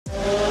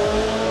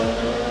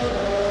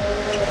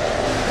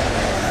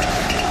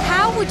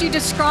would you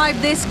describe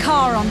this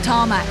car on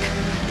tarmac?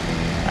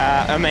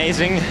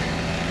 Amazing.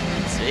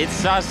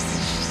 It's just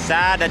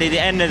sad that it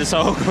ended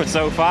so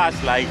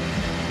fast. Like,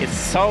 it's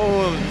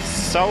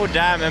so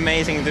damn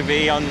amazing to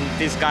be on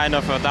this kind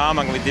of a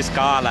tarmac with this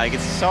car. Like,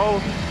 it's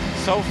so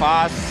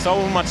fast,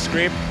 so much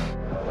grip.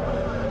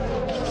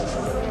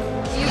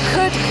 You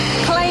could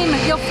claim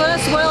your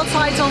first world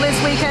title this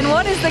weekend.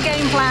 What is the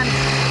game plan?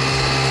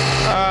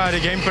 The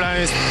game plan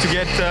is to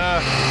get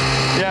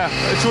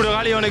through the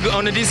rally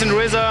on a decent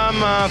rhythm,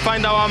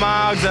 find our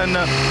marks and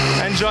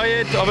enjoy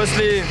it.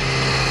 Obviously,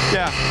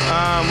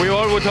 we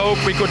all would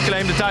hope we could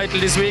claim the title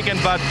this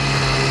weekend, but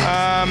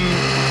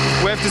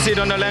we have to see it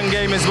on the long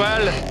game as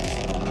well.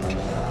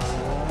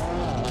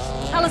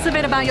 Tell us a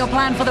bit about your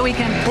plan for the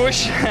weekend.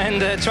 Push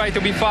and try to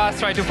be fast,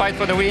 try to fight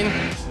for the win.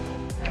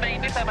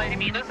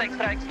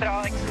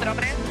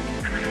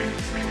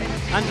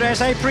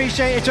 Andreas, I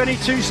appreciate it's only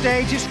 2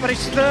 stages, but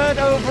it's 3rd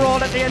overall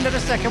at the end of the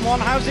second one.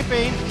 How's it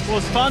been? It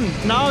was fun.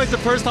 Now it's the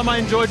first time I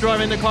enjoyed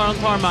driving the car on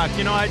tarmac.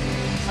 You know, I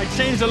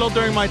changed a lot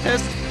during my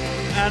test,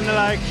 and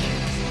like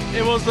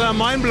it was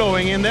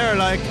mind-blowing in there.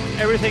 Like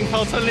everything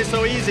felt suddenly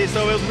so easy,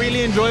 so it was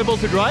really enjoyable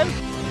to drive.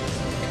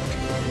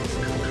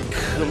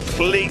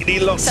 Completely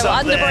locks so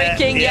up under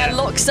braking, there.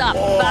 locks up,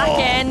 back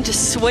end,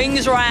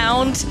 swings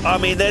round. I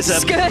mean, there's a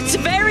skirt's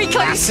very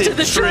close to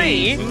the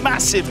tree.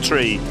 Massive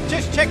tree.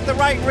 Just check the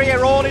right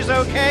rear, all is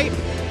okay.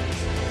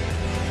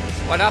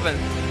 What happened?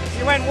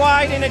 You went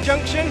wide in a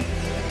junction?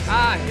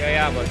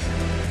 Yeah, but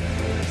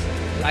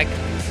like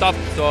stopped,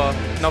 so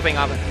nothing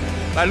happened.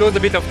 I lose a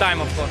bit of time,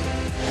 of course.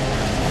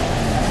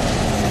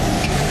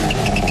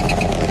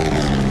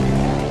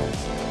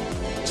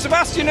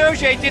 Sebastian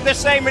Ogier did the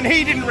same and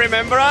he didn't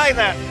remember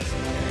either.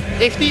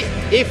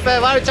 If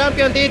our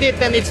champion did it,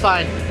 then it's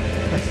fine.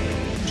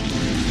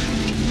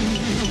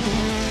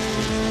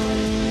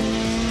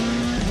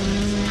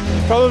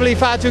 Probably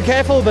far too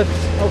careful, but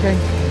okay.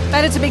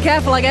 Better to be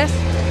careful, I guess.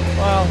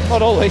 Well,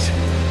 not always.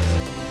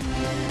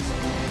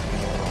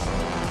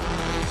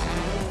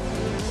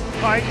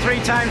 Right, 3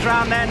 times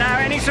round there now.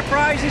 Any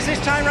surprises this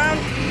time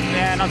round?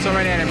 Yeah, not so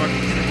many anymore.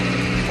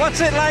 What's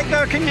it like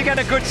though? Can you get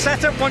a good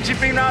setup once you've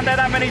been round there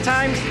that many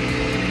times?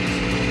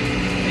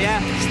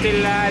 Yeah,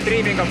 still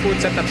dreaming of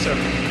good setup, so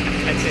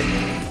that's it.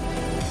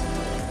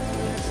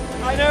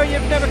 I know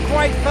you've never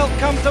quite felt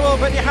comfortable,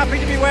 but you're happy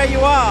to be where you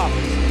are.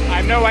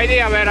 I have no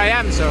idea where I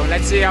am, so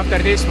let's see after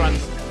this one.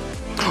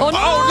 Oh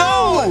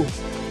no!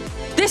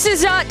 This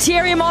is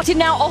Thierry and Martin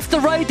now off the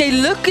road. They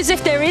look as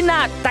if they're in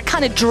that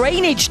kind of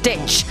drainage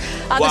ditch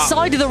at the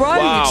side of the road.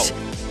 Wow.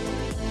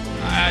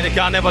 The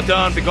car never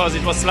turned because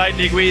it was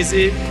slightly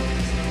greasy.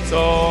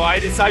 So I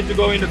decided to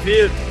go in the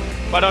field.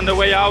 But on the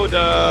way out,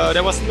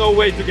 there was no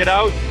way to get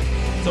out.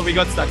 So we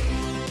got stuck.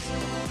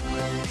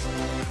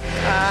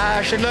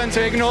 I should learn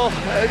to ignore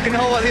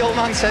what the old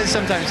man says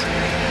sometimes.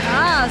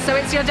 So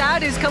it's your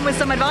dad who's come with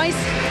some advice?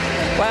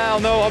 Well,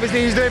 no,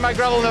 obviously he's doing my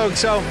gravel note,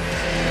 so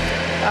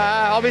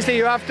obviously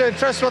you have to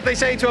trust what they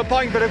say to a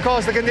point, but of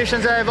course the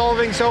conditions are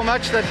evolving so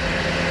much that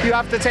you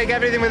have to take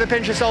everything with a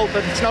pinch of salt,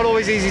 but it's not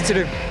always easy to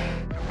do.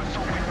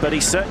 But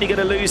he's certainly going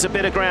to lose a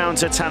bit of ground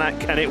to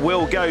Tanak, and it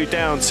will go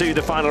down to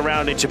the final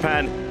round in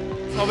Japan.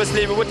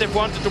 Obviously we would have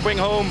wanted to bring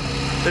home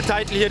the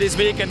title here this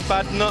weekend,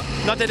 but not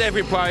at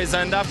every price.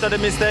 And after the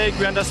mistake,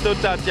 we understood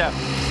that,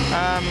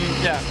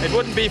 it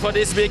wouldn't be for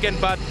this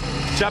weekend, but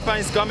Japan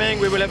is coming.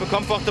 We will have a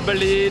comfortable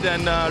lead,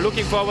 and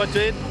looking forward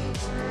to it.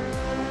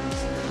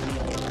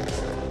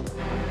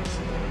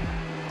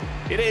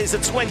 It is the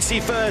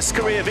 21st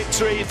career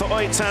victory for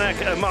Ott Tanak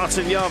and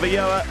Martin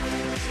Järvejoa.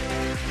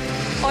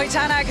 Ott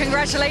Tanak,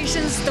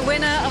 congratulations, the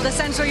winner of the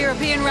Central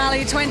European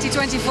Rally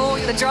 2024.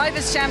 The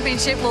Drivers'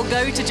 Championship will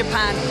go to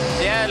Japan.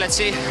 Yeah, let's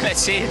see.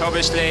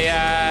 Obviously,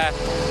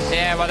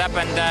 what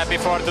happened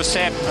before the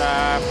Seb.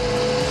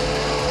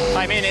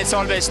 I mean, it's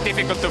always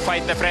difficult to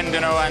fight a friend, you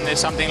know, and if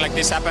something like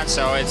this happens,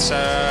 so it's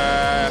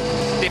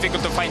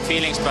difficult to find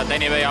feelings. But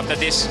anyway, after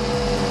this,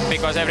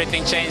 because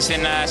everything changed,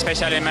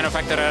 especially in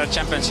manufacturer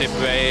championship,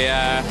 we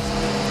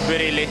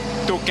really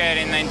took care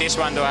in this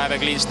one to have a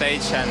clean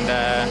stage and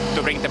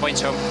to bring the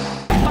points home.